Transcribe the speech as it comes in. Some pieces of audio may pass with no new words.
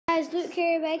guys, Luke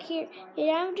Carey back here.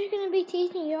 Today I'm just going to be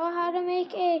teaching you all how to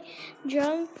make a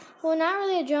drum, well, not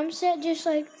really a drum set, just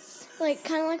like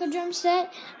kind of like a drum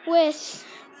set with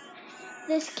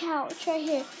this couch right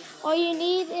here. All you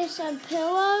need is some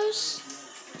pillows,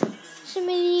 some of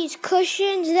these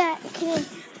cushions that can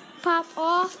pop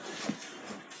off,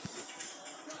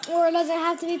 or it doesn't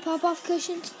have to be pop-off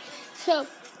cushions. So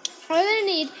all you're going to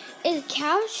need is a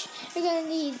couch. You're going to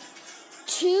need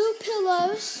 2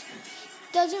 pillows.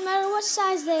 Doesn't matter what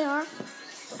size they are.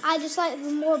 I just like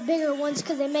the more bigger ones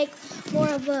because they make more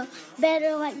of a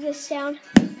better like this sound.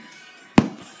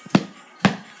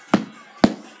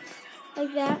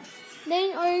 Like that.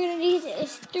 Then all you're going to need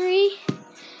is 3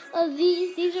 of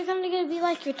these. These are kind of going to be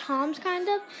like your toms kind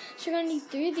of. So you're going to need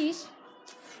 3 of these.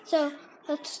 So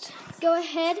let's go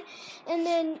ahead. And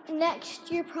then next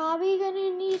you're probably going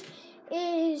to need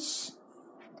is...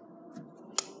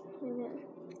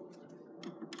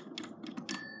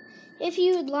 If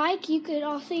you would like, you could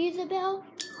also use a bell.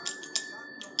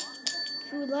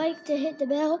 If you would like to hit the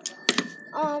bell.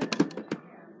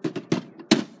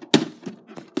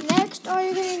 Next, all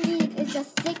you're going to need is a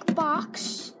thick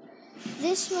box.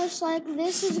 This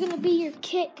is going to be your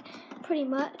kick, pretty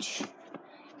much.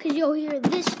 Because you'll hear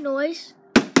this noise.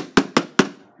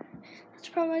 That's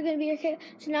probably going to be your kick.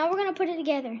 So now we're going to put it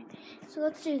together. So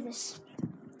let's do this.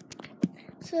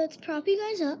 So let's prop you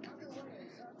guys up.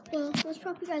 Well, let's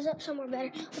prop you guys up somewhere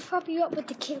better. Let's prop you up with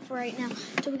the kick for right now.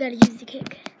 So we gotta use the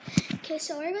kick. Okay,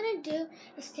 so all you're gonna do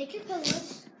is take your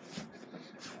pillows,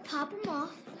 pop them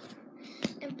off,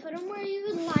 and put them where you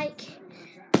would like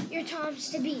your toms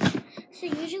to be. So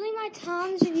usually my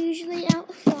toms are usually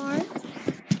out far.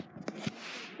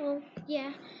 Well,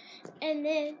 yeah. And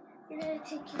then you're gonna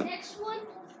take your next one.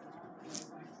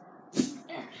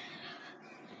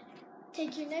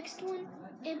 Take your next one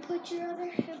and put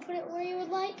it where you would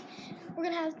like. We're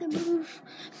gonna have to move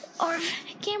our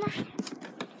camera.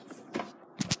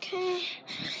 Okay,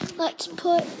 let's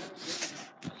put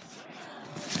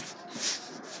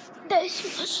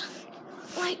this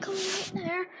like right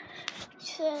there.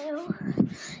 So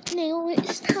now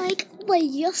it's like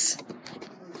this.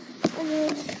 And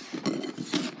then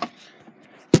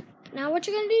now what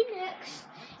you're gonna do next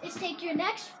is take your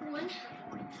next one.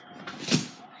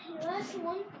 Last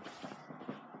one,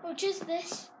 which is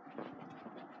this.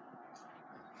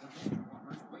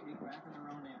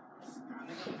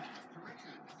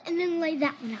 And then lay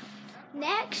that one out.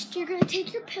 Next, you're going to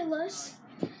take your pillows.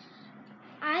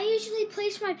 I usually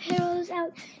place my pillows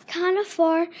out kind of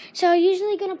far. So I'm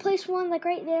usually going to place one like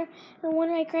right there and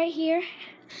one like right here.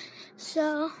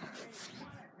 So,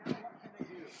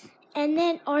 and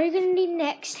then all you're going to need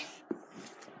next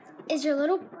is your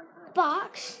little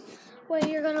box where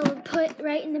you're going to put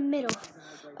right in the middle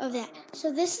of that.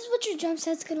 So this is what your drum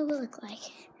set's going to look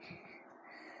like.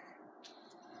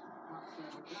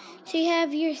 So you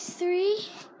have your 3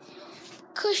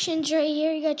 cushions right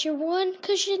here. You got your 1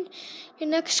 cushion, your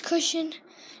next cushion,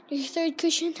 your 3rd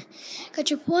cushion. Got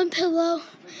your 1 pillow.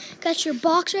 Got your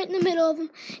box right in the middle of them.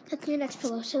 Got your next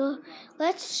pillow. So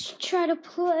let's try to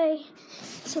play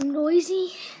some noise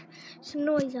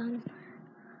on them.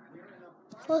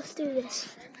 Let's do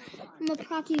this. I'm going to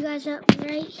prop you guys up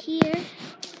right here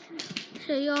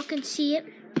so y'all can see it.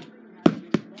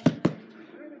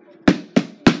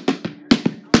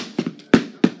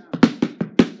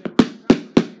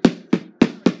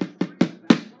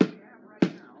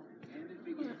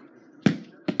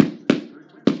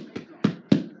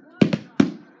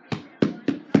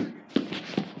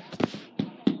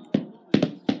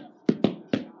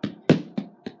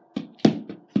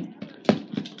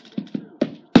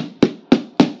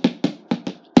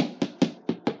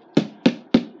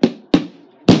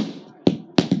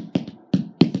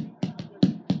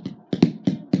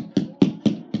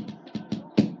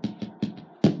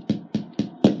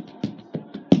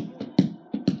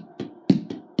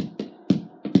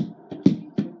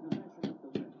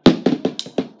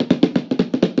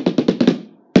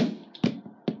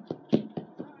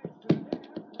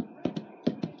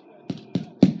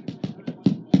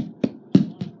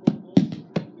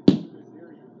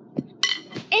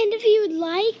 And if you would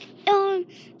like,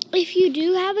 if you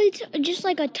do have just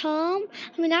like a tom,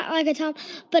 I mean not like a tom,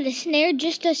 but a snare,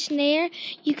 just a snare,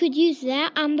 you could use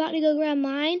that. I'm about to go grab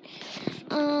mine.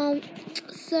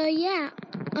 So yeah,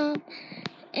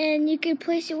 and you can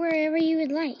place it wherever you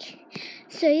would like.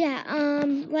 So yeah,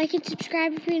 like and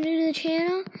subscribe if you're new to the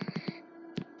channel.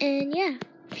 And yeah,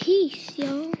 peace,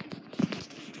 y'all.